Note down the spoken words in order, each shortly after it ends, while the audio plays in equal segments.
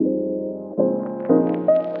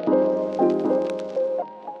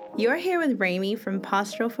You're here with Rami from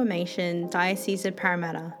Pastoral Formation, Diocese of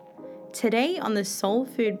Parramatta. Today on the Soul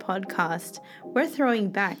Food podcast, we're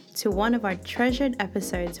throwing back to one of our treasured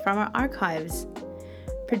episodes from our archives.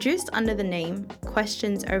 Produced under the name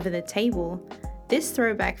Questions Over the Table, this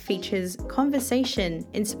throwback features conversation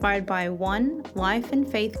inspired by one life and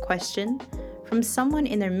faith question from someone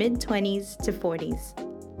in their mid-20s to 40s.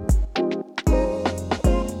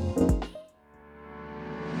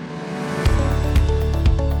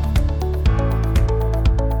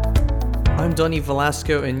 I'm Donny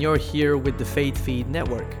Velasco and you're here with the FaithFeed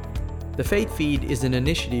network. The FaithFeed is an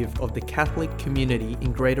initiative of the Catholic community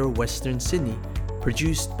in Greater Western Sydney,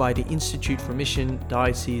 produced by the Institute for Mission,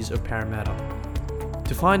 Diocese of Parramatta.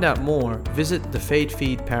 To find out more, visit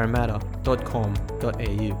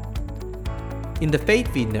thefaithfeedparramatta.com.au. In the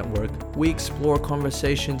FaithFeed network, we explore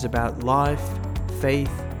conversations about life,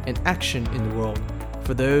 faith, and action in the world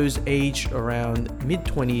for those aged around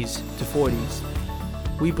mid-20s to 40s.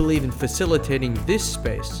 We believe in facilitating this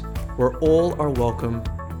space where all are welcome,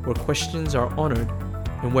 where questions are honored,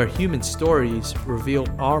 and where human stories reveal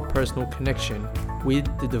our personal connection with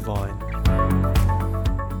the divine.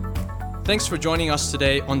 Thanks for joining us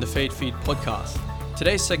today on the FaithFeed podcast.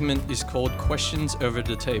 Today's segment is called Questions Over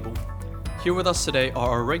the Table. Here with us today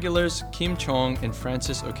are our regulars, Kim Chong and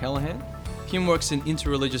Francis O'Callaghan. Kim works in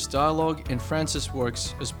interreligious dialogue and Francis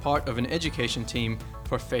works as part of an education team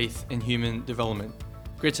for faith and human development.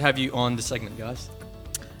 Great to have you on the segment, guys.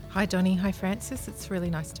 Hi, Donny. Hi, Francis. It's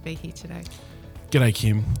really nice to be here today. G'day,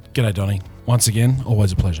 Kim. G'day, Donny. Once again,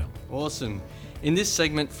 always a pleasure. Awesome. In this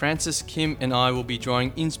segment, Francis, Kim, and I will be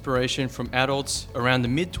drawing inspiration from adults around the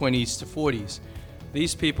mid-20s to 40s.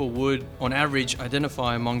 These people would, on average,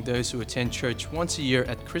 identify among those who attend church once a year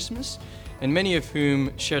at Christmas, and many of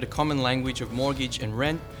whom share the common language of mortgage and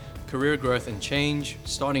rent, career growth and change,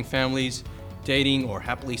 starting families, dating, or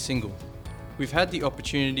happily single. We've had the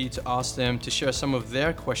opportunity to ask them to share some of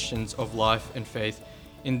their questions of life and faith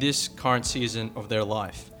in this current season of their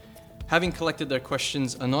life. Having collected their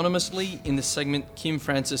questions anonymously, in this segment, Kim,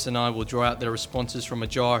 Francis, and I will draw out their responses from a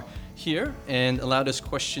jar here and allow those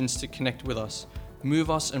questions to connect with us,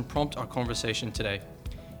 move us, and prompt our conversation today.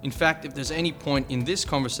 In fact, if there's any point in this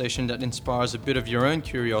conversation that inspires a bit of your own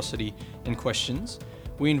curiosity and questions,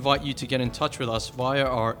 we invite you to get in touch with us via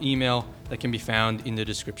our email that can be found in the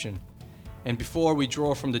description. And before we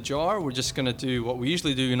draw from the jar, we're just going to do what we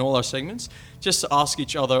usually do in all our segments, just to ask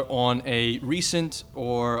each other on a recent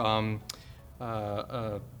or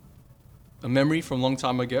a memory from a long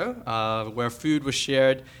time ago where food was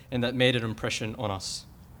shared and that made an impression on us.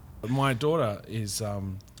 My daughter is,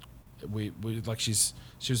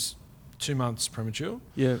 she was 2 months premature.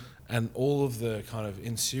 Yeah. And all of the kind of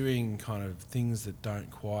ensuing kind of things that don't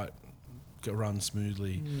quite run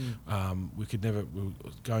smoothly. We were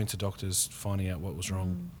going to doctors, finding out what was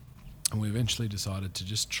wrong, and we eventually decided to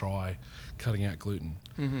just try cutting out gluten.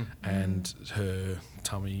 And her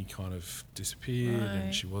tummy kind of disappeared,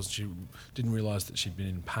 and she didn't realise that she'd been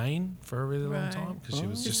in pain for a really long time because she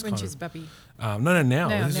was just when kind she's of baby. Now.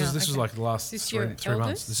 This okay. was like the last three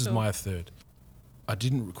months. This is my third. I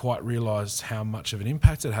didn't quite realise how much of an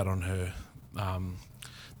impact it had on her. Then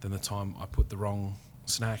the time I put the wrong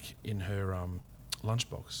snack in her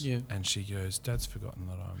lunchbox, and she goes, "Dad's forgotten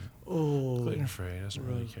that I'm gluten-free. He doesn't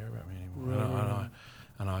really care about me anymore."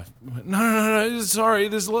 And I went, no, sorry.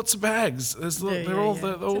 There's lots of bags. They all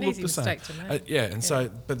look the same.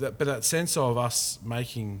 But that sense of us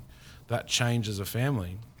making that change as a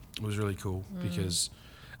family was really cool because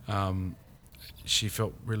she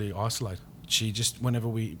felt really isolated. She just, whenever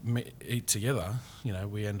we eat together,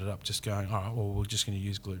 we ended up just going, all right, well, we're just going to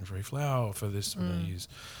use gluten-free flour for this. We're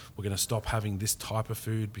going to stop having this type of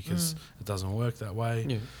food because it doesn't work that way.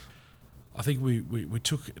 Yeah. I think we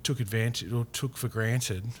took advantage or took for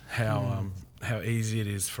granted how easy it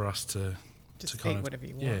is for us to kind of whatever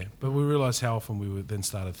you want. Yeah, but we realised how often we would then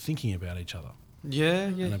started thinking about each other. Yeah.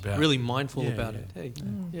 Really mindful about it. Hey,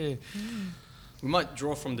 We might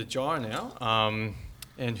draw from the jar now.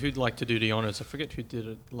 And who'd like to do the honours? I forget who did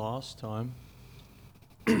it last time.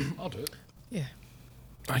 I'll do it. Yeah.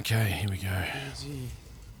 Okay, here we go. Easy.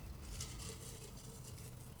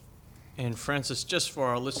 And Francis, just for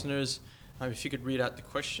our listeners, if you could read out the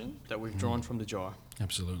question that we've drawn from the jar.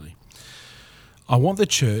 Absolutely. I want the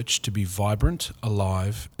church to be vibrant,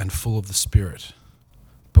 alive, and full of the Spirit.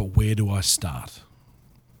 But where do I start?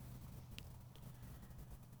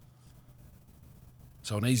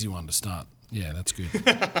 So an easy one to start. Yeah, that's good.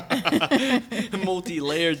 A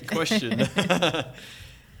multi-layered question.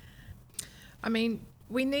 I mean,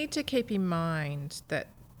 we need to keep in mind that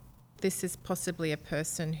this is possibly a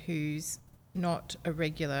person whose not a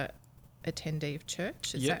regular attendee of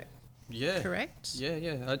church. Is that correct?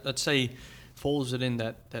 Yeah. I'd say falls within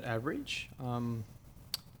that average.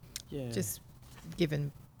 Just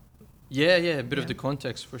given. A bit of the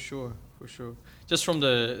context for sure. Just from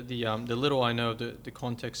the little I know, the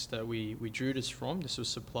context that we drew this from, this was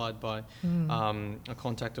supplied by a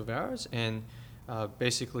contact of ours, and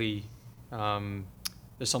basically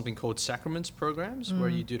there's something called sacraments programs where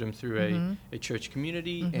you do them through a church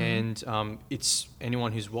community, and it's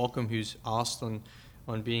anyone who's welcome, who's asked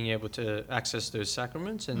on being able to access those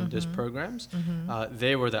sacraments and those programs.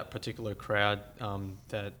 They were that particular crowd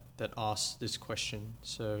that asked this question.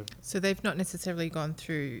 So they've not necessarily gone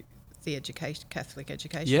through the Catholic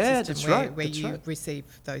education system where you receive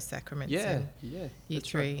those sacraments in year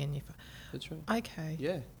 3 and year 5. That's right. Okay.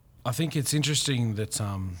 Yeah. I think it's interesting that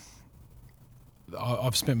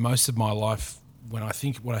I've spent most of my life, when I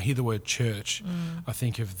hear the word church, I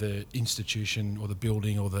think of the institution or the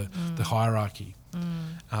building or the hierarchy.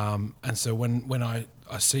 And so when I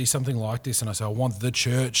see something like this and I say, I want the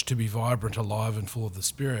church to be vibrant, alive and full of the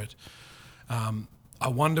Spirit, I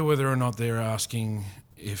wonder whether or not they're asking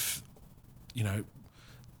if,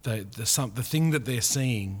 the thing that they're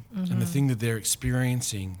seeing and the thing that they're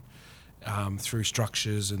experiencing through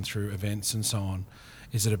structures and through events and so on,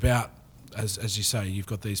 is it about, as you say, you've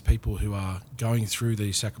got these people who are going through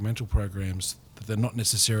these sacramental programs that they're not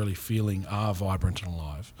necessarily feeling are vibrant and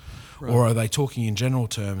alive? Right. Or are they talking in general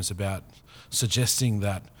terms about suggesting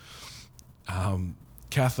that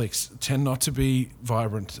Catholics tend not to be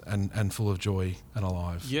vibrant and full of joy and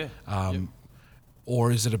alive? Yeah.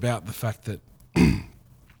 Or is it about the fact that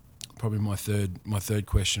probably my third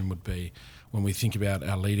question would be, when we think about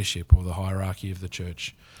our leadership or the hierarchy of the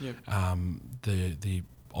church, the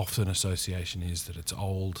often association is that it's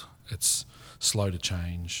old, it's slow to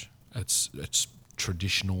change, it's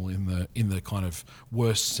traditional in the kind of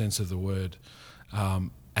worst sense of the word,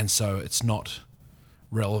 and so it's not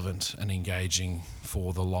relevant and engaging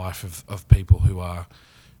for the life of people who are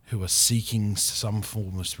seeking some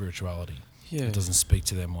form of spirituality. Yeah. It doesn't speak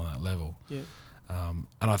to them on that level. Yeah.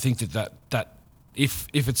 And I think that if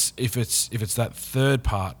it's that third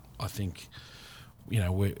part, I think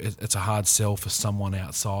it's a hard sell for someone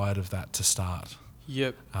outside of that to start.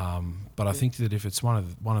 Yep. But I think that if it's one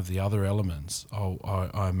of the other elements,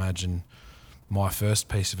 I imagine my first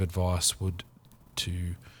piece of advice would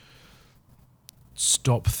to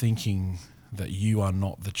stop thinking that you are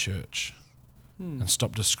not the church, and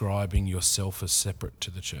stop describing yourself as separate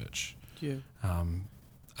to the church. Yeah.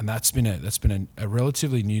 And that's been a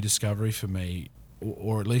relatively new discovery for me,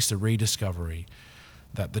 or at least a rediscovery,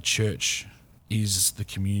 that the church is the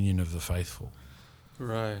communion of the faithful.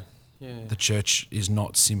 Right. Yeah. The church is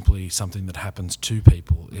not simply something that happens to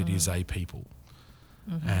people; it is a people,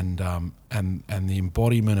 and the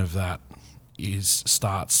embodiment of that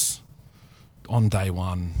starts on day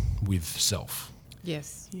one with self.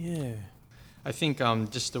 Yes. Yeah. I think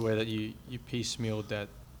just the way that you piecemealed that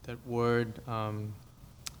word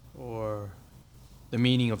or the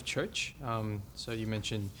meaning of church. So you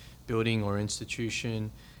mentioned building or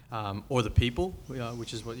institution, or the people,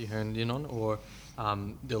 which is what you honed in on, or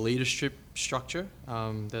the leadership structure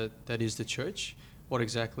that is the church. What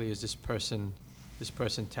exactly is this person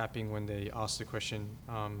tapping when they ask the question,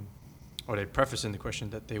 or they preface in the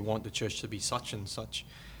question that they want the church to be such and such?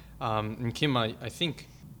 And Kim, I think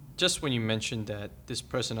just when you mentioned that this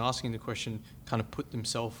person asking the question kind of put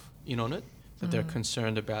themselves in on it, that they're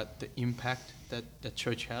concerned about the impact that the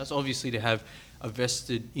church has. Obviously, they have a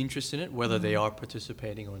vested interest in it, whether they are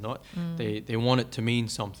participating or not. They want it to mean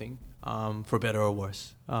something, for better or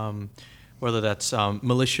worse, whether that's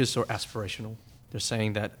malicious or aspirational. They're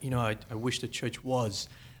saying that, I wish the church was,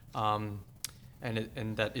 and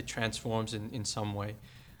that it transforms in some way.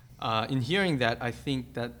 In hearing that, I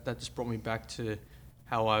think that just brought me back to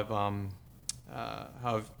how I've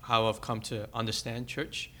come to understand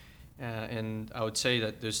church. And I would say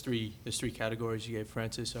that there's three categories you gave,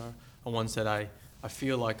 Francis, are ones that I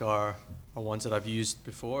feel like are ones that I've used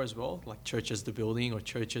before as well, like church as the building, or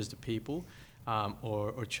church as the people,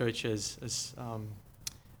 or church as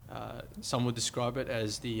some would describe it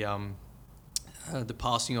as the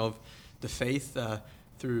passing of the faith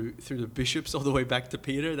through the bishops all the way back to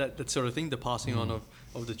Peter, that sort of thing, the passing on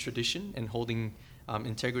of the tradition and holding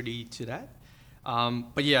integrity to that.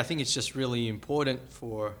 But yeah, I think it's just really important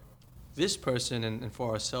for this person and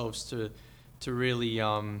for ourselves to really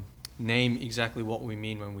name exactly what we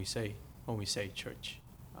mean when we say church,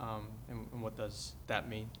 and what does that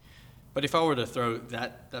mean. But if I were to throw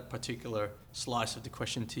that particular slice of the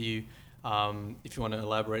question to you, If you want to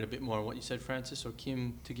elaborate a bit more on what you said, Francis, or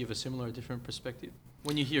Kim, to give a similar or different perspective.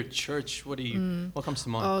 When you hear church, what comes to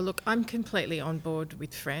mind? Oh, look, I'm completely on board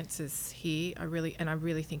with Francis here. I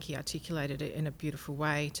really think he articulated it in a beautiful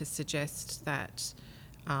way to suggest that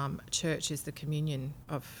church is the communion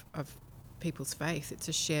of people's faith. It's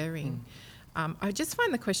a sharing. I just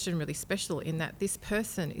find the question really special in that this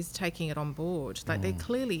person is taking it on board. Like they're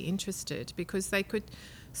clearly interested, because they could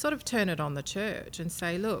sort of turn it on the church and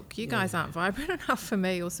say, look, you guys aren't vibrant enough for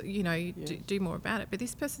me, or, do more about it. But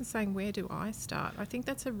this person's saying, where do I start? I think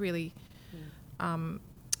that's a really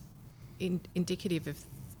indicative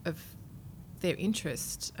of their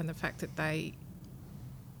interest and the fact that they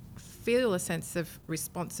feel a sense of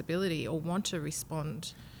responsibility or want to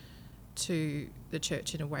respond to the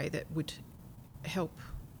church in a way that would help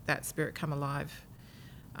that spirit come alive.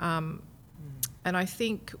 And I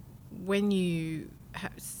think when you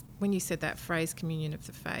said that phrase, communion of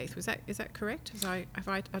the faith, is that correct? Have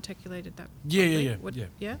I articulated that?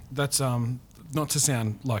 Yeah. That's not to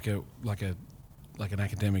sound like an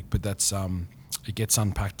academic, but that's it gets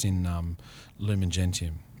unpacked in Lumen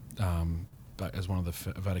Gentium, but as one of the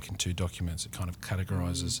Vatican II documents. It kind of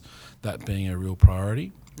categorises that being a real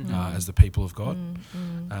priority as the people of God,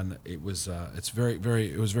 and it was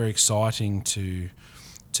very exciting to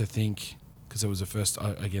think, because it was the first,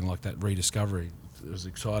 again, like that rediscovery. It was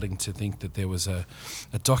exciting to think that there was a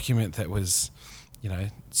document that was,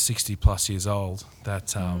 60 plus years old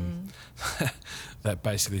that that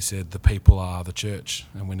basically said the people are the church,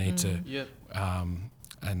 and we need to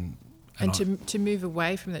to move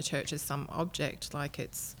away from the church as some object, like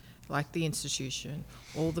it's like the institution,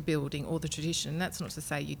 or the building, or the tradition. And that's not to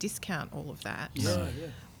say you discount all of that.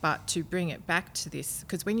 But to bring it back to this,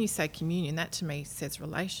 because when you say communion, that to me says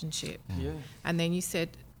relationship. And then you said,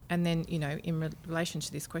 in relation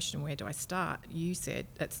to this question, where do I start? You said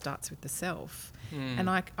that starts with the self. And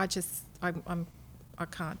I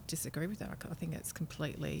can't disagree with that. I think it's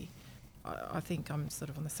completely, I think I'm sort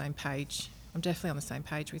of on the same page. I'm definitely on the same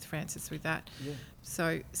page with Francis with that.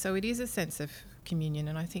 So it is a sense of communion,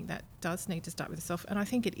 and I think that does need to start with the self. And I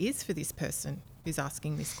think it is for this person who's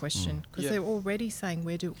asking this question, because they're already saying,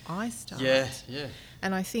 where do I start?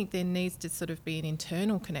 And I think there needs to sort of be an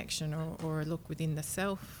internal connection or a look within the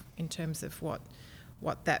self in terms of what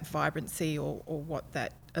that vibrancy or what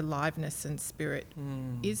that aliveness and spirit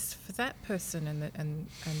is for that person,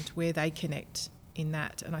 and where they connect in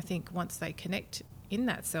that. And I think once they connect in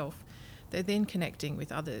that self, they're then connecting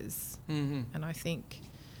with others. And I think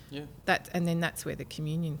that's where the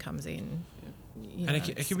communion comes in. And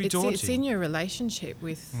it can be daunting. It's in your relationship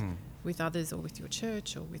with others, or with your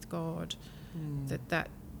church, or with God, that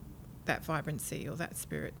vibrancy or that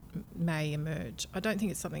spirit may emerge. I don't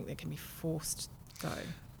think it's something that can be forced, though.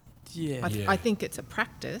 I think it's a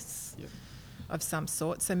practice of some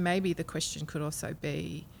sort. So maybe the question could also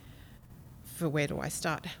be, for where do I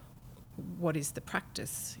start? What is the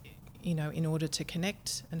practice? In order to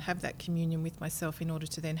connect and have that communion with myself, in order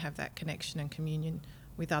to then have that connection and communion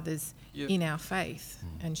with others in our faith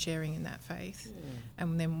and sharing in that faith.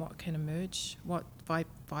 And then what can emerge, what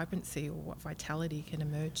vibrancy or what vitality can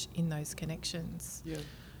emerge in those connections.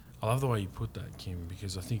 I love the way you put that, Kim,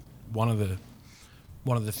 because I think one of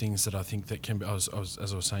the things that I think that can be, as I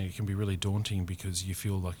was saying, it can be really daunting, because you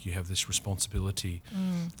feel like you have this responsibility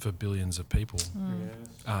for billions of people.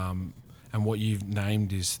 And what you've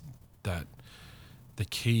named is that the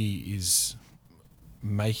key is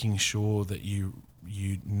making sure that you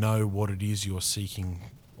know what it is you're seeking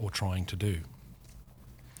or trying to do.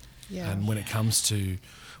 And when it comes to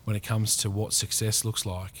what success looks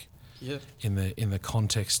like, in the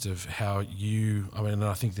context of how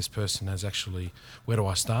I think this person has actually, where do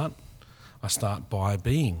I start? I start by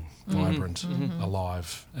being vibrant,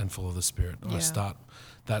 alive, and full of the Spirit. I start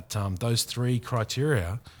that those three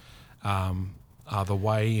criteria are the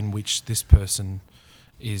way in which this person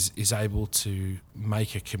is able to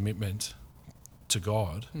make a commitment to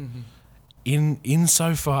God,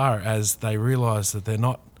 insofar as they realise that they're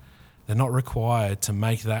not required to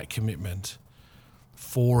make that commitment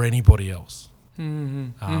for anybody else,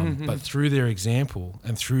 but through their example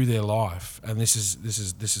and through their life. And this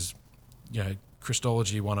is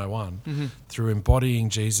Christology 101, through embodying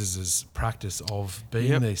Jesus's practice of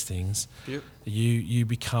being these things, you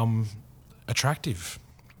become attractive.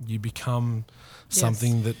 You become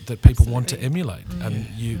something that people want to emulate, and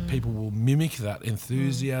people will mimic that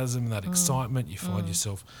enthusiasm, that excitement. You find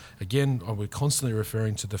yourself, again, we're constantly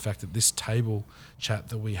referring to the fact that this table chat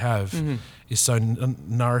that we have is so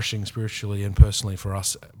nourishing spiritually and personally for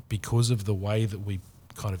us, because of the way that we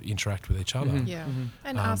kind of interact with each other. Yeah,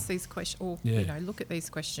 and ask these questions, or look at these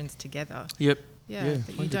questions together. Yep. Yeah,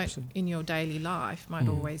 that you 100%. Don't in your daily life might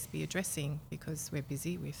always be addressing because we're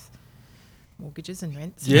busy with mortgages and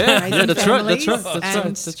rents. Yeah, and that's families right.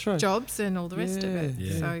 That's right. Jobs and all the rest of it.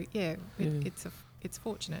 Yeah. So it's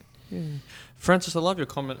fortunate. Yeah. Francis, I love your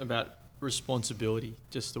comment about responsibility.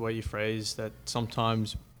 Just the way you phrase that.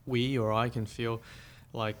 Sometimes we or I can feel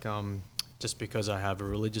like just because I have a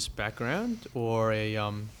religious background or a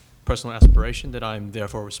personal aspiration that I'm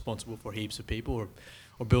therefore responsible for heaps of people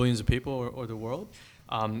or billions of people or the world.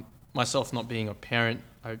 Myself not being a parent,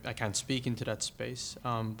 I can't speak into that space,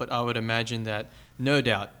 but I would imagine that no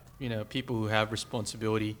doubt, people who have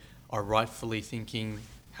responsibility are rightfully thinking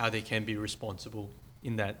how they can be responsible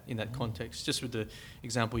in that context. Just with the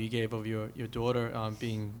example you gave of your daughter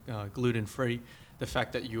being gluten-free, the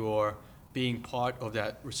fact that you're being part of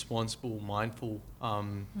that responsible, mindful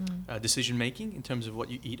decision-making in terms of what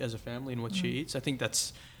you eat as a family and what she eats, I think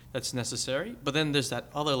that's necessary. But then there's that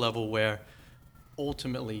other level where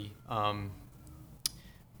ultimately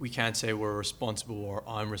we can't say we're responsible or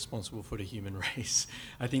I'm responsible for the human race.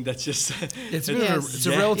 I think that's just... it's a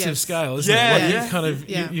relative scale, isn't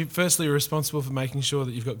it? You firstly are responsible for making sure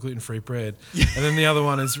that you've got gluten-free bread, and then the other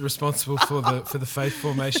one is responsible for the faith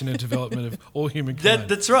formation and development of all humankind.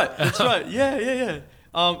 That's right. Yeah.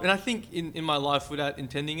 And I think in my life, without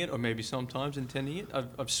intending it, or maybe sometimes intending it,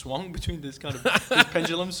 I've swung between these kind of these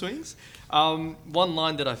pendulum swings. One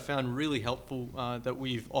line that I found really helpful that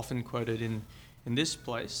we've often quoted in this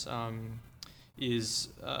place is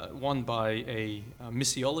one by a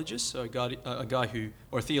missiologist, a guy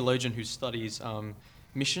or a theologian who studies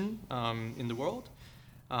mission in the world.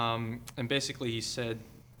 And basically he said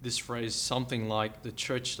this phrase, something like, the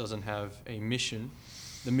church doesn't have a mission,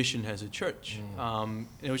 the mission has a church. And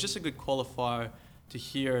it was just a good qualifier to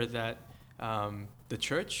hear that the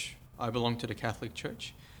church, I belong to the Catholic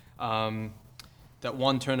Church, that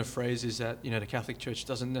one turn of phrase is that, the Catholic Church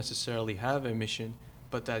doesn't necessarily have a mission,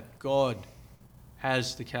 but that God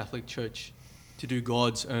has the Catholic Church to do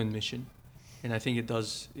God's own mission. And I think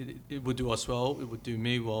it would do us well, it would do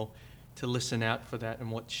me well to listen out for that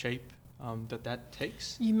and what shape that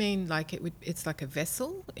takes. You mean like it's like a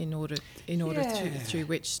vessel in order through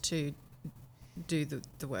which to do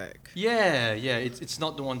the work? Yeah. It's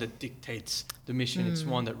not the one that dictates the mission. It's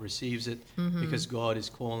one that receives it because God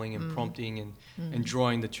is calling and prompting and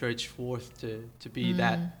drawing the church forth to be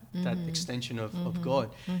that extension of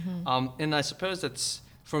God. And I suppose that's,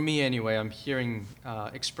 for me anyway, I'm hearing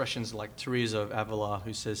expressions like Teresa of Avila,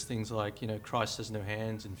 who says things like, Christ has no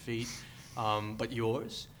hands and feet, but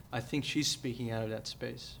yours. I think she's speaking out of that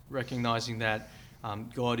space, recognizing that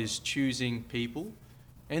God is choosing people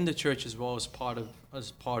and the church as well as part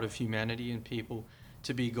of humanity and people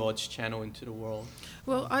to be God's channel into the world.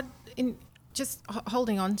 Well,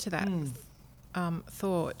 holding on to that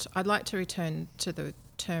thought, I'd like to return to the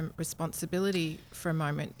term responsibility for a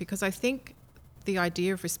moment, because I think the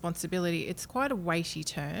idea of responsibility, it's quite a weighty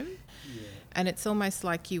term, and it's almost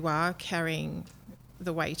like you are carrying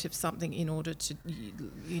the weight of something in order to,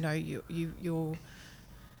 you're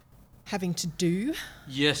having to do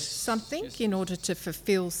something in order to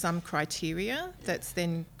fulfill some criteria that's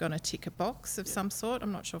then going to tick a box of some sort.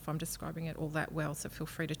 I'm not sure if I'm describing it all that well, so feel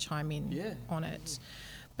free to chime in on it.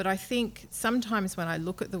 But I think sometimes when I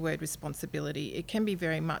look at the word responsibility, it can be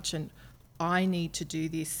very much I need to do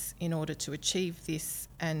this in order to achieve this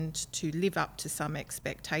and to live up to some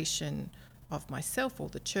expectation of myself or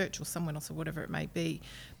the church or someone else or whatever it may be.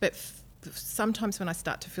 But sometimes when I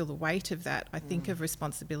start to feel the weight of that, I think of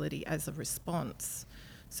responsibility as a response.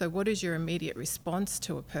 So what is your immediate response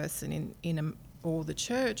to a person or the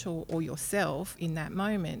church or yourself in that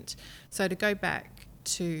moment? So to go back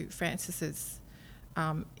to Francis's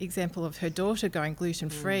example of her daughter going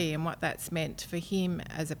gluten-free and what that's meant for him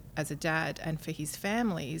as a dad and for his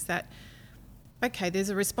family is that, okay, there's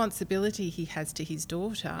a responsibility he has to his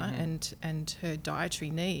daughter and her dietary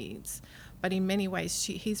needs, but in many ways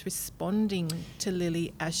he's responding to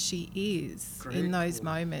Lily as she is in those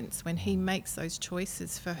moments when he makes those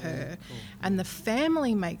choices for her and the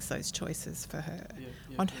family makes those choices for her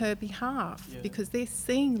on her behalf because they're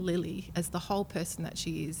seeing Lily as the whole person that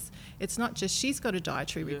she is. It's not just she's got a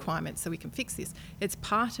dietary requirement so we can fix this. It's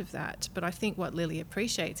part of that, but I think what Lily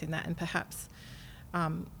appreciates in that, and perhaps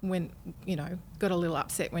when, got a little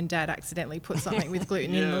upset when Dad accidentally put something with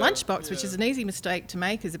gluten in the lunchbox, which is an easy mistake to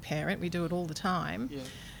make as a parent. We do it all the time.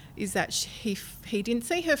 Is that he didn't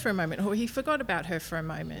see her for a moment, or he forgot about her for a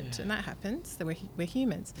moment, and that happens. We're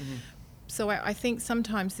humans. So I think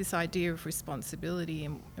sometimes this idea of responsibility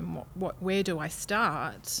and where do I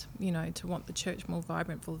start, to want the church more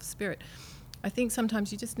vibrant, full of spirit, I think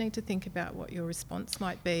sometimes you just need to think about what your response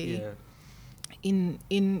might be in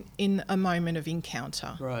a moment of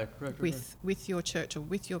encounter with your church or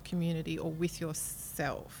with your community or with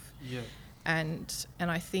yourself. Yeah. And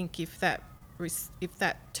I think if that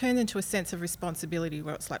turns into a sense of responsibility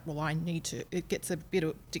where it's like, well, it gets a bit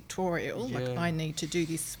dictatorial, like I need to do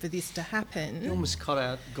this for this to happen. You almost cut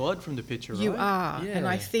out God from the picture, right? You are. Yeah. And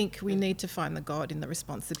I think we need to find the God in the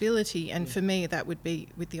responsibility. And for me, that would be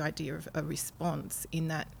with the idea of a response in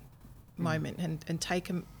that moment and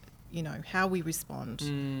take, how we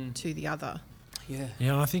respond to the other. Yeah.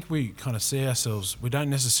 Yeah, and I think we kind of see ourselves, we don't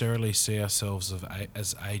necessarily see ourselves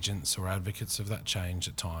as agents or advocates of that change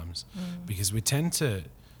at times, because we tend to,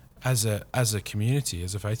 as a community,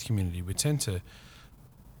 as a faith community, we tend to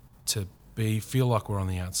feel like we're on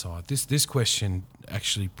the outside. This question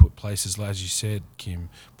actually places, as you said, Kim,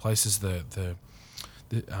 places the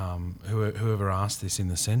whoever asked this in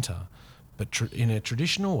the centre. But in a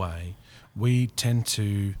traditional way, we tend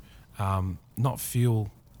to not feel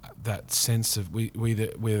that sense of we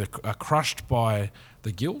are crushed by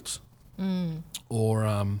the guilt,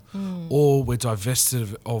 or we're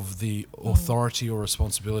divested of the authority or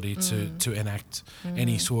responsibility to enact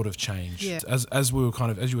any sort of change. Yeah. As we were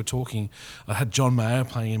as you were talking, I had John Mayer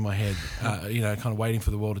playing in my head, kind of waiting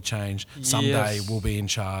for the world to change. Someday we'll be in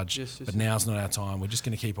charge, but now's not our time. We're just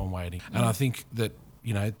going to keep on waiting. And I think that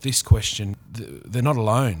this question, they're not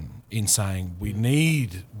alone in saying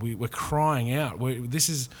we're crying out. This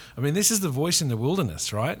is the voice in the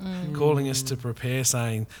wilderness, right? Calling us to prepare,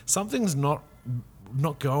 saying something's not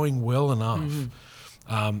going well enough.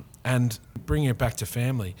 And bringing it back to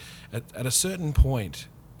family, at a certain point,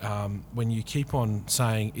 when you keep on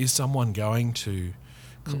saying, is someone going to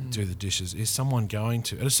do the dishes? Is someone going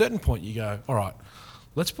to? At a certain point you go, all right,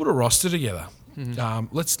 let's put a roster together.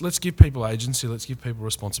 Let's give people agency. Let's give people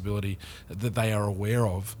responsibility that they are aware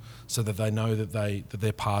of, so that they know that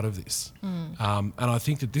they're part of this. And I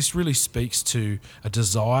think that this really speaks to a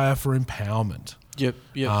desire for empowerment.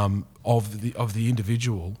 Of the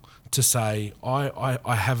individual to say,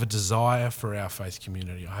 I have a desire for our faith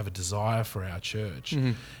community. I have a desire for our church,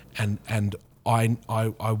 and I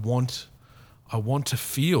want to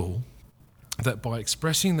feel that by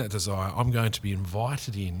expressing that desire, I'm going to be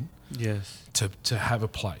invited in. Yes. To have a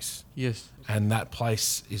place. Yes. And that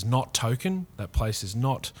place is not token. That place is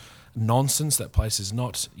not nonsense. That place is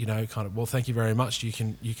not, well, thank you very much. You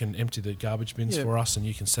can empty the garbage bins for us, and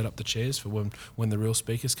you can set up the chairs for when the real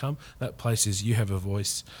speakers come. That place is, you have a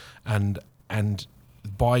voice, and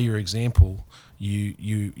by your example, you're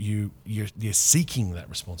seeking that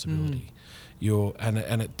responsibility.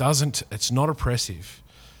 It's not oppressive,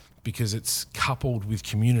 because it's coupled with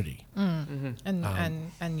community. And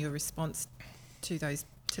your response to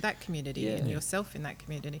that community and yourself in that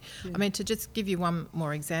community. I mean, to just give you one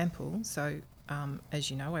more example, so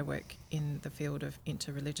as you know, I work in the field of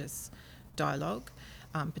interreligious dialogue,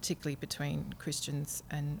 particularly between Christians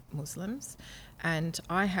and Muslims, and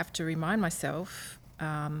I have to remind myself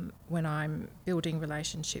when I'm building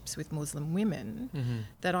relationships with Muslim women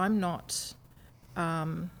that I'm not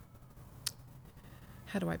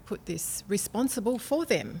how do I put this, responsible for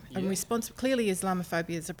them. Yeah. Clearly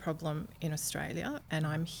Islamophobia is a problem in Australia, and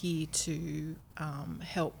I'm here to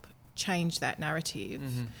help change that narrative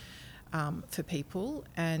for people.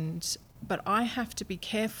 But I have to be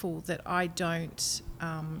careful that I don't,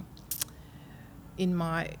 in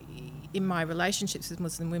my relationships with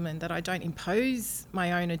Muslim women, that I don't impose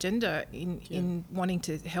my own agenda in wanting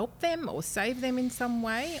to help them or save them in some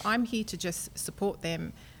way. I'm here to just support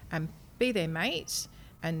them and be their mate,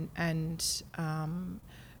 and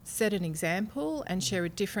set an example and share a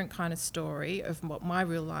different kind of story of what my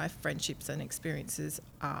real life friendships and experiences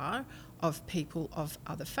are of people of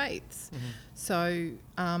other faiths. So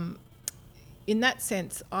in that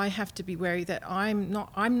sense, I have to be wary that I'm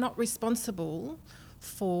not responsible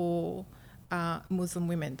for Muslim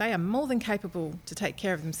women. They are more than capable to take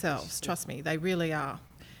care of themselves. Trust me, they really are.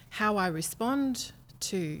 How I respond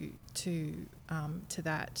to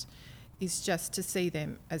that is just to see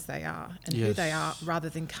them as they are and who they are, rather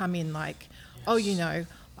than come in like, I'm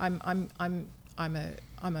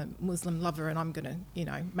a Muslim lover and I'm going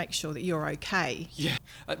to, make sure that you're okay. Yeah,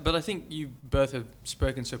 but I think you both have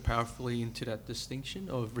spoken so powerfully into that distinction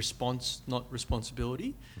of response, not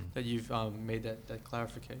responsibility, that you've made that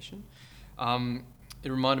clarification.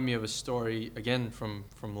 It reminded me of a story, again, from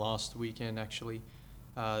last weekend, actually.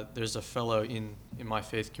 There's a fellow in my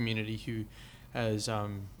faith community who has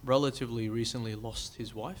relatively recently lost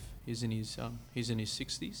his wife. He's in his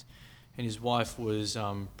 60s, and his wife was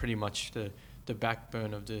pretty much the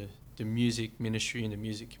backbone of the music ministry and the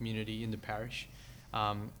music community in the parish.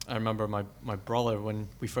 I remember my brother, when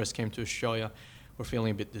we first came to Australia, we're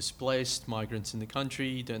feeling a bit displaced, migrants in the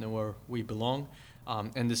country, don't know where we belong.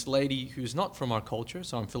 And this lady who's not from our culture,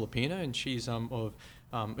 so I'm Filipino, and she's of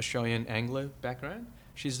Australian Anglo background.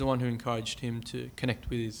 She's the one who encouraged him to connect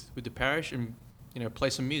with the parish and play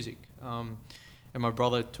some music. And my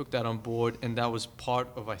brother took that on board, and that was part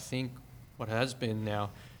of, I think, what has been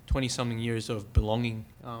now 20-something years of belonging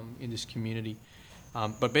in this community.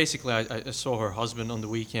 But basically, I saw her husband on the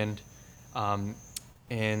weekend, and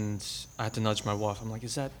I had to nudge my wife. I'm like,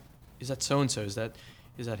 is that so-and-so? Is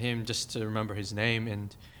that him? Just to remember his name.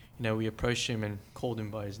 And we approached him and called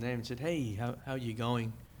him by his name and said, hey, how are you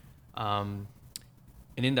going?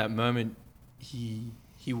 And in that moment, he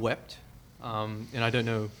wept. And I don't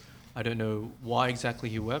know why exactly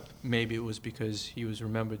he wept. Maybe it was because he was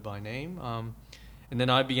remembered by name. And then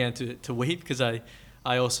I began to weep because I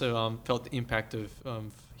also felt the impact of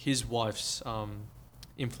his wife's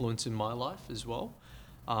influence in my life as well.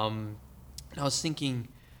 I was thinking,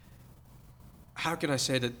 how can I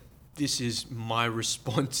say that this is my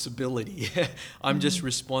responsibility? I'm just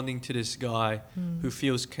responding to this guy who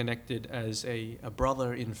feels connected as a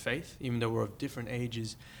brother in faith, even though we're of different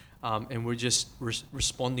ages, and we're just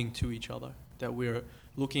responding to each other, that we're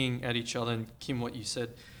looking at each other. And Kim, what you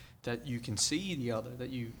said, that you can see the other,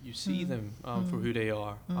 that you see them for who they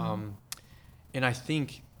are. And I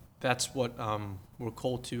think that's what we're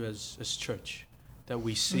called to as church, that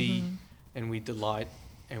we see and we delight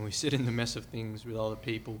and we sit in the mess of things with other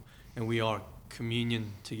people and we are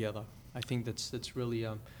communion together. I think that's really,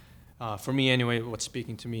 for me anyway, what's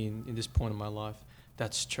speaking to me in this point of my life,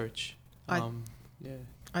 that's church.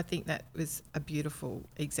 I think that was a beautiful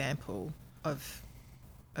example of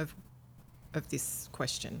this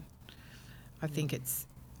question. I think it's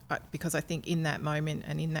because I think in that moment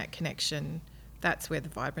and in that connection, that's where the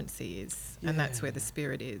vibrancy is, and that's where the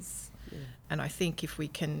spirit is. And I think if we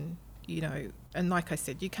can, and like I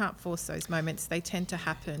said, you can't force those moments, they tend to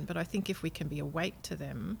happen, but I think if we can be awake to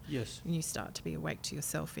them, and you start to be awake to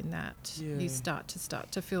yourself in that, you start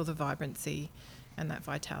to feel the vibrancy and that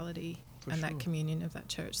vitality that communion of that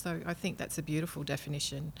church. So I think that's a beautiful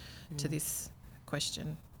definition to this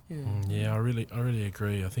question. I really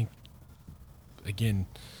agree. I think, again,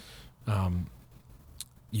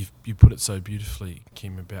 you put it so beautifully,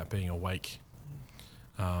 Kim, about being awake,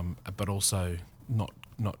 but also not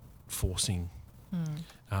forcing.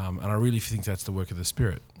 And I really think that's the work of the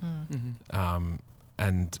Spirit.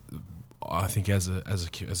 And I think as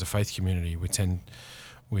a faith community, we tend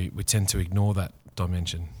to ignore that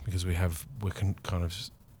dimension because we're kind of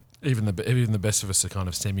even the best of us are kind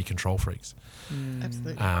of semi-control freaks.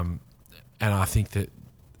 Absolutely. And I think that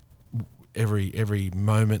every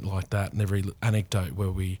moment like that and every anecdote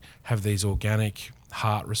where we have these organic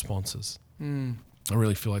heart responses, I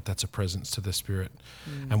really feel like that's a presence to the Spirit.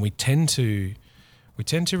 And we tend to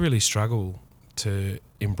really struggle to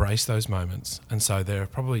embrace those moments. And so there are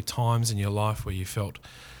probably times in your life where you felt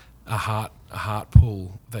a heart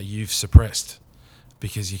pull that you've suppressed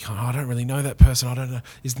because you I don't really know that person. I don't know.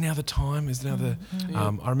 Is now the time? Is now the...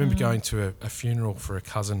 I remember going to a funeral for a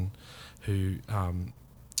cousin who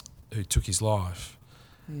took his life.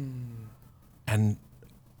 And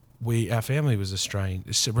our family was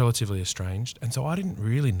relatively estranged. And so I didn't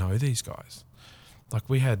really know these guys. Like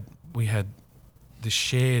we had this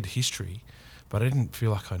shared history, but I didn't feel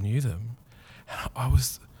like I knew them. And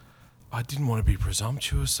I didn't want to be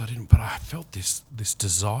presumptuous. But I felt this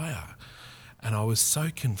desire, and I was so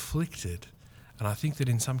conflicted. And I think that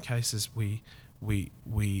in some cases we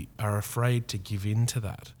are afraid to give in to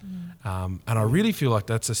that. And I really feel like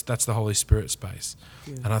that's the Holy Spirit space.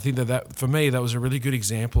 And I think that for me, that was a really good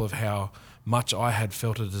example of how much I had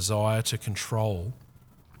felt a desire to control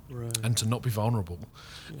and to not be vulnerable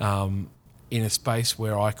in a space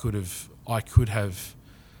where I could have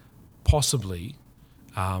possibly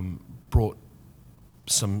brought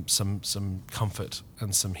some comfort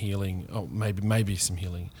and some healing, or maybe some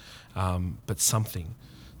healing, but something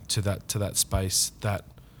to that space that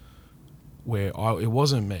where it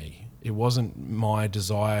wasn't me. It wasn't my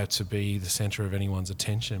desire to be the center of anyone's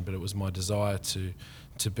attention, but it was my desire to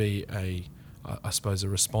be I suppose a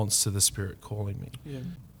response to the Spirit calling me.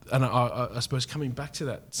 And I suppose coming back to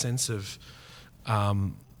that sense of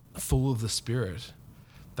full of the Spirit,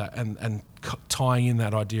 that and tying in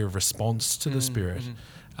that idea of response to the Spirit,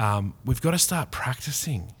 we've got to start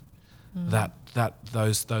practicing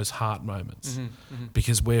those heart moments,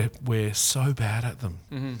 because we're so bad at them,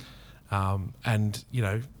 and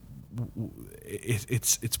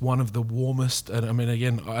it's one of the warmest. And I mean,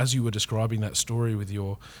 again, as you were describing that story with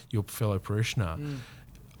your fellow parishioner.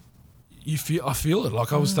 I feel it.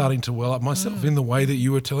 Like I was starting to well up myself in the way that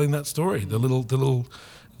you were telling that story.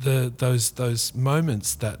 Those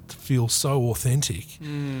moments that feel so authentic.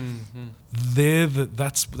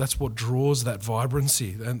 That's what draws that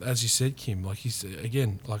vibrancy. And as you said, Kim, like you said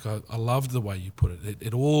again, like I loved the way you put it.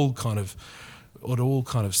 It all kind of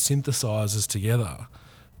synthesizes together,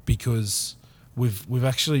 because we've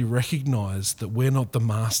actually recognised that we're not the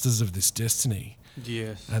masters of this destiny.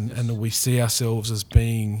 Yes. And we see ourselves as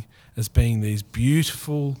being these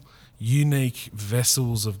beautiful, unique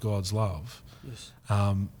vessels of God's love. Yes.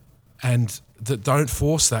 And that don't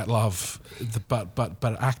force that love,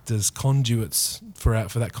 but act as conduits for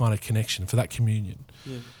that kind of connection, for that communion.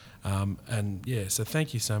 Yeah. So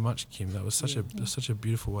thank you so much, Kim. That was such a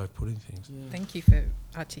beautiful way of putting things. Yeah. Thank you for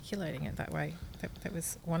articulating it that way. That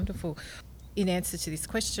was wonderful. In answer to this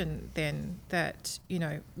question, then, that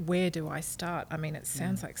where do I start? I mean, it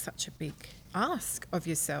sounds like such a big ask of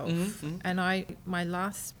yourself. And my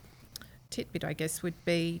last tidbit, I guess, would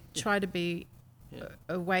be try to be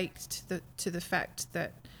awake to the fact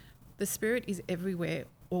that the Spirit is everywhere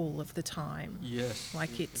all of the time. Yes.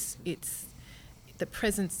 Like it's the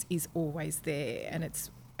presence is always there,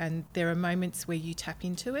 and there are moments where you tap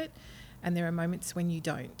into it, and there are moments when you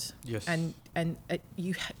don't. Yes. And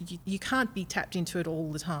you can't be tapped into it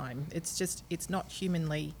all the time. It's not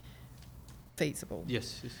humanly feasible.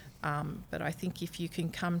 Yes. But I think if you can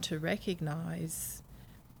come to recognise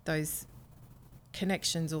those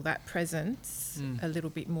connections or that presence a little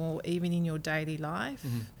bit more, even in your daily life,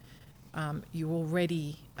 you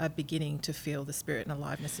already are beginning to feel the spirit and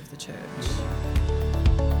aliveness of the church.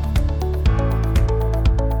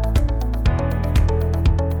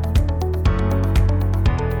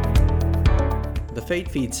 The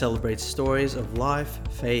FaithFeed celebrates stories of life,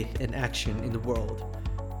 faith, and action in the world.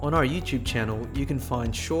 On our YouTube channel, you can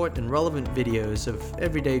find short and relevant videos of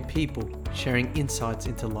everyday people sharing insights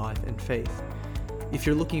into life and faith. If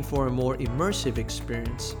you're looking for a more immersive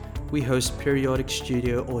experience, we host periodic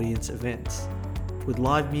studio audience events. With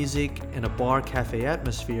live music and a bar cafe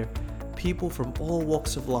atmosphere, people from all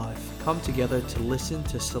walks of life come together to listen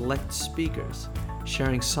to select speakers,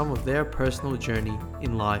 sharing some of their personal journey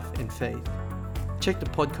in life and faith. Check the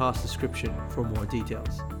podcast description for more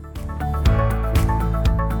details.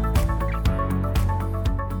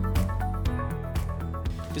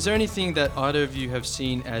 Is there anything that either of you have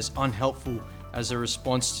seen as unhelpful as a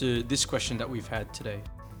response to this question that we've had today?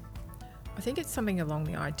 I think it's something along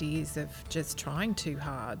the ideas of just trying too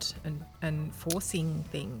hard and forcing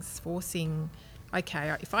things,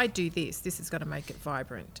 okay, if I do this is going to make it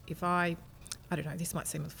vibrant. If I don't know, this might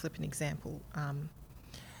seem a flippant example.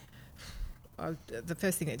 The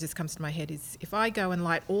first thing that just comes to my head is if I go and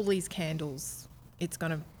light all these candles, it's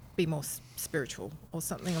going to be more spiritual or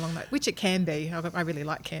something along that, which it can be. I really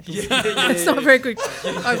like candles. It's not very good.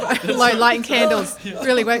 Lighting candles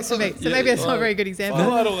really works for me. So maybe it's not a very good example.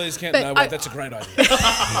 Light all these candles. No, wait, that's a great idea.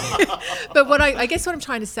 But I guess what I'm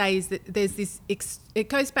trying to say is that there's this. It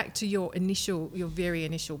goes back to your very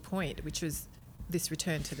initial point, which was this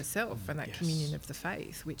return to the self and that communion of the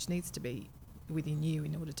faith, which needs to be within you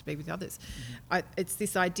in order to be with others. It's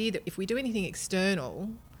this idea that if we do anything external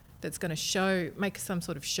that's going to make some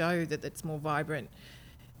sort of show that's more vibrant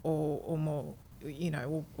or more,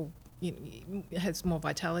 has more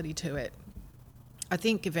vitality to it, I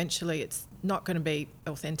think eventually it's not going to be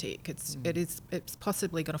authentic. It's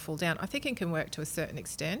possibly going to fall down. I think it can work to a certain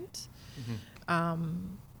extent.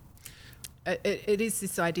 It is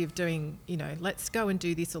this idea of doing, let's go and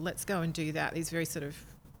do this or let's go and do that. These very sort of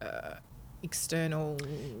external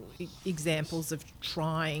examples of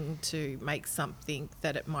trying to make something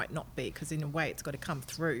that it might not be, because in a way it's got to come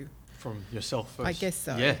through from yourself first. I guess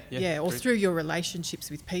so. Yeah. Or through your relationships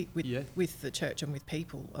with with the church and with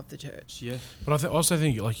people of the church. Yeah. But I also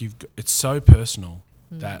think it's so personal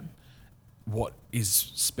that what is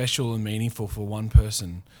special and meaningful for one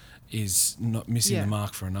person is not missing the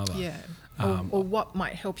mark for another. Yeah. Or what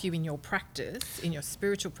might help you in your practice, in your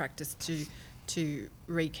spiritual practice, to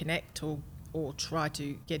reconnect or try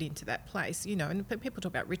to get into that place, and people talk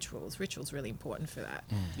about rituals. Rituals really important for that,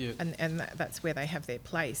 and that's where they have their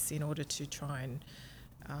place in order to try and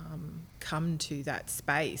come to that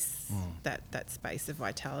space, that space of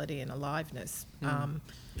vitality and aliveness. But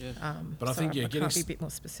I think I can't be a bit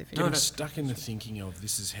more specific. Getting stuck in the thinking of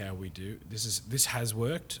this is how we do this has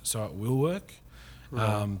worked, so it will work,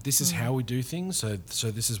 Right. This is how we do things. So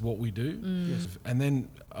this is what we do. Yes. And then,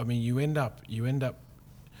 I mean, you end up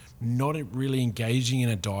not really engaging in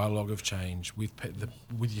a dialogue of change with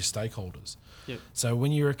your stakeholders. Yep. So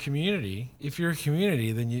when you're a community, if you're a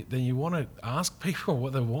community, then you want to ask people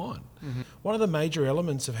what they want. Mm-hmm. One of the major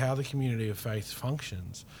elements of how the community of faith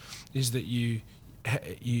functions is that you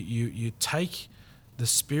take the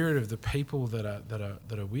spirit of the people that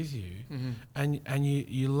are with you, mm-hmm. and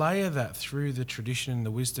you layer that through the tradition and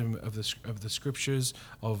the wisdom of the scriptures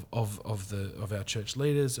of our church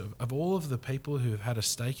leaders, of all of the people who have had a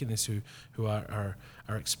stake in this, who are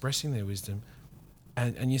expressing their wisdom,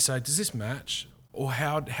 and you say, does this match, or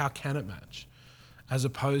how can it match, as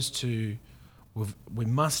opposed to we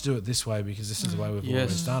must do it this way because this is the way we've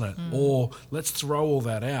always done it, or let's throw all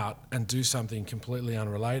that out and do something completely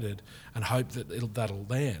unrelated and hope that that'll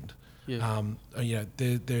land. Yeah.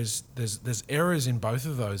 There's errors in both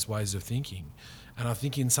of those ways of thinking, and I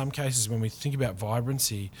think in some cases when we think about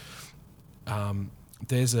vibrancy, there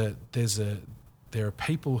are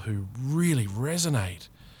people who really resonate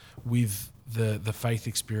with the faith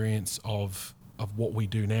experience of what we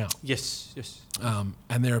do now. Yes.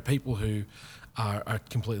 And there are people who are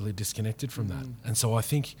completely disconnected from that. And so I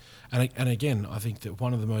think, and again, I think that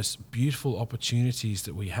one of the most beautiful opportunities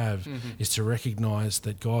that we have is to recognise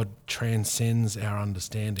that God transcends our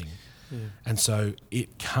understanding. Yeah. And so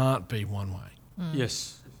it can't be one way.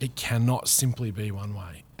 Yes. It cannot simply be one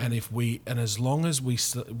way. And as long as we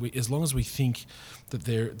think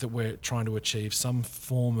that we're trying to achieve some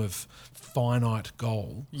form of finite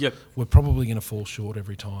goal, Yep. we're probably going to fall short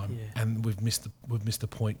every time, Yeah. and we've missed the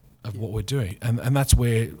point of what we're doing. And that's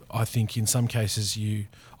where I think in some cases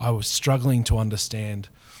I was struggling to understand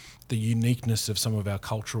the uniqueness of some of our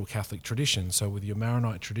cultural Catholic traditions. So with your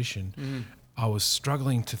Maronite tradition, I was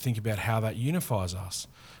struggling to think about how that unifies us.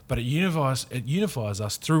 But it unifies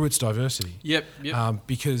us through its diversity. Yep.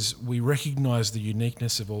 Because we recognise the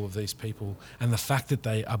uniqueness of all of these people and the fact that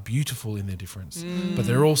they are beautiful in their difference, but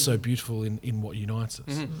they're also beautiful in what unites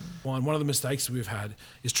us. One of the mistakes we've had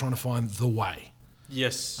is trying to find the way.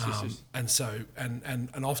 Yes. And so, and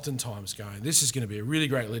oftentimes going, this is going to be a really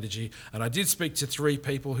great liturgy. And I did speak to 3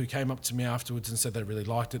 people who came up to me afterwards and said they really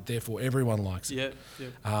liked it. Therefore, everyone likes it. Yeah.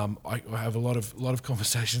 I have a lot of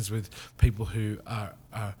conversations with people who are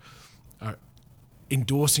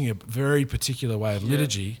endorsing a very particular way of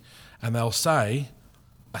liturgy, and they'll say,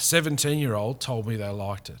 a 17-year-old told me they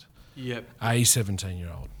liked it. Yep. A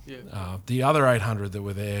 17-year-old. Yeah. The other 800 that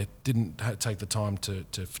were there didn't take the time to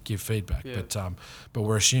give feedback, but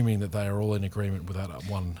we're assuming that they are all in agreement with that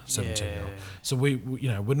one 17-year-old. Yeah. So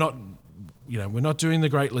we're not doing the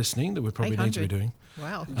great listening that we probably need to be doing.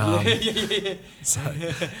 Wow. So,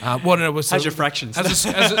 it was How's your fractions? as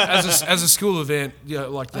a school event,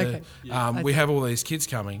 we have all these kids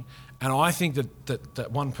coming, and I think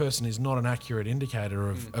that one person is not an accurate indicator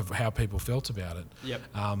of how people felt about it. Yep.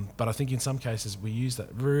 But I think in some cases we use that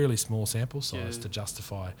really small sample size to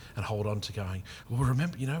justify and hold on to going, well,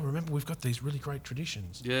 remember we've got these really great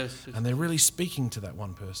traditions. Yes. And they're really speaking to that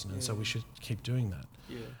one person, and so we should keep doing that.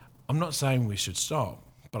 Yeah. I'm not saying we should stop,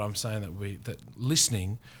 but I'm saying that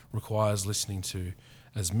listening requires listening to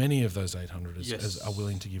as many of those 800 as are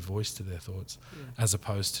willing to give voice to their thoughts, as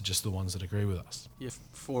opposed to just the ones that agree with us. Yeah.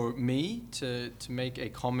 For me to make a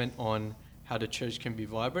comment on how the church can be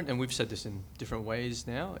vibrant, and we've said this in different ways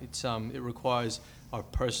now, it requires our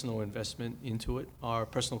personal investment into it, our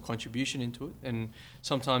personal contribution into it, and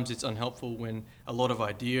sometimes it's unhelpful when a lot of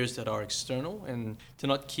ideas that are external, and to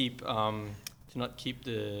not keep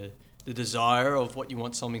the desire of what you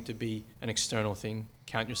want something to be an external thing.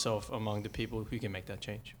 Count yourself among the people who can make that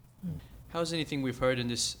change. How's anything we've heard in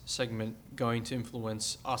this segment going to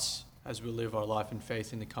influence us as we live our life in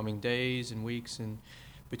faith in the coming days and weeks and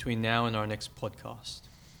between now and our next podcast?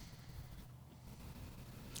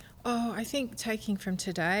 Oh, I think taking from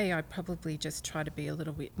today, I'd probably just try to be a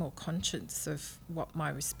little bit more conscious of what my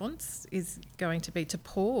response is going to be, to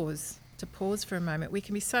pause for a moment. We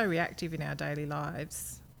can be so reactive in our daily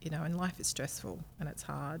lives, and life is stressful and it's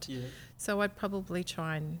hard. Yeah. So I'd probably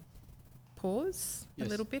try and pause a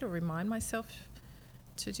little bit, or remind myself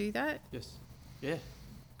to do that. Yes. Yeah.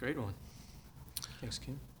 Great one. Thanks,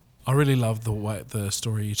 Kim. I really loved the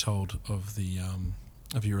story you told of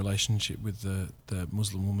of your relationship with the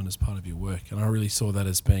Muslim woman as part of your work, and I really saw that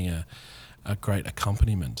as being a great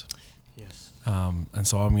accompaniment. Yes. And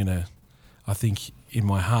so I think in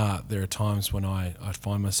my heart there are times when I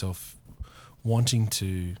find myself wanting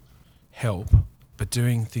to help, but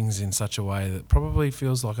doing things in such a way that probably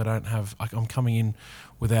feels like I'm coming in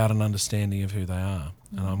without an understanding of who they are.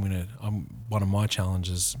 And one of my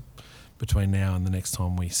challenges between now and the next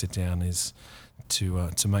time we sit down is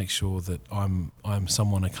to make sure that I'm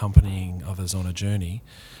someone accompanying others on a journey,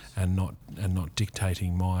 and not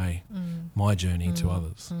dictating my journey to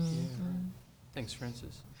others. Thanks,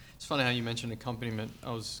 Francis. It's funny how you mentioned accompaniment.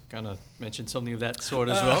 I was going to mention something of that sort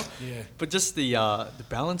as well. Yeah. But just the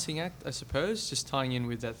balancing act, I suppose, just tying in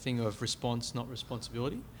with that thing of response, not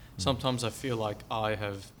responsibility. Sometimes I feel like I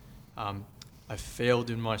failed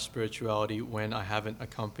in my spirituality when I haven't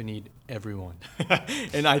accompanied everyone.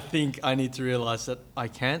 And I think I need to realize that I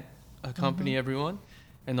can't accompany everyone,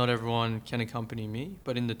 and not everyone can accompany me.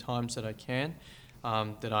 But in the times that I can,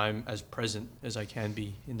 that I'm as present as I can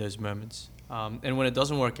be in those moments. And when it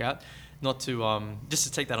doesn't work out, not to just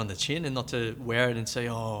to take that on the chin and not to wear it and say,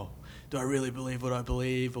 oh, do I really believe what I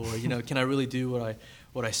believe? Or, can I really do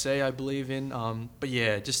what I say I believe in? But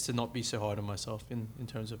yeah, just to not be so hard on myself in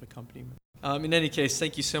terms of accompaniment. In any case,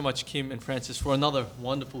 thank you so much, Kim and Francis, for another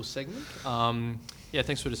wonderful segment.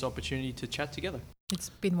 Thanks for this opportunity to chat together. It's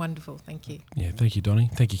been wonderful. Thank you. Yeah, thank you, Donnie.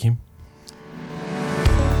 Thank you, Kim.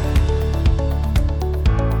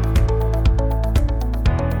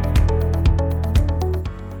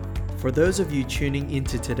 For those of you tuning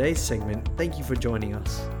into today's segment, thank you for joining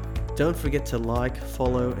us. Don't forget to like,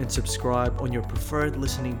 follow, and subscribe on your preferred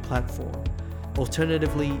listening platform.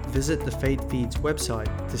 Alternatively, visit the FaithFeed's website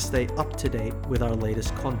to stay up to date with our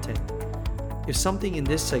latest content. If something in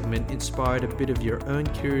this segment inspired a bit of your own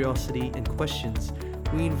curiosity and questions,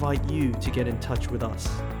 we invite you to get in touch with us.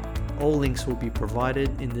 All links will be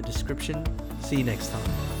provided in the description. See you next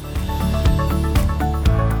time.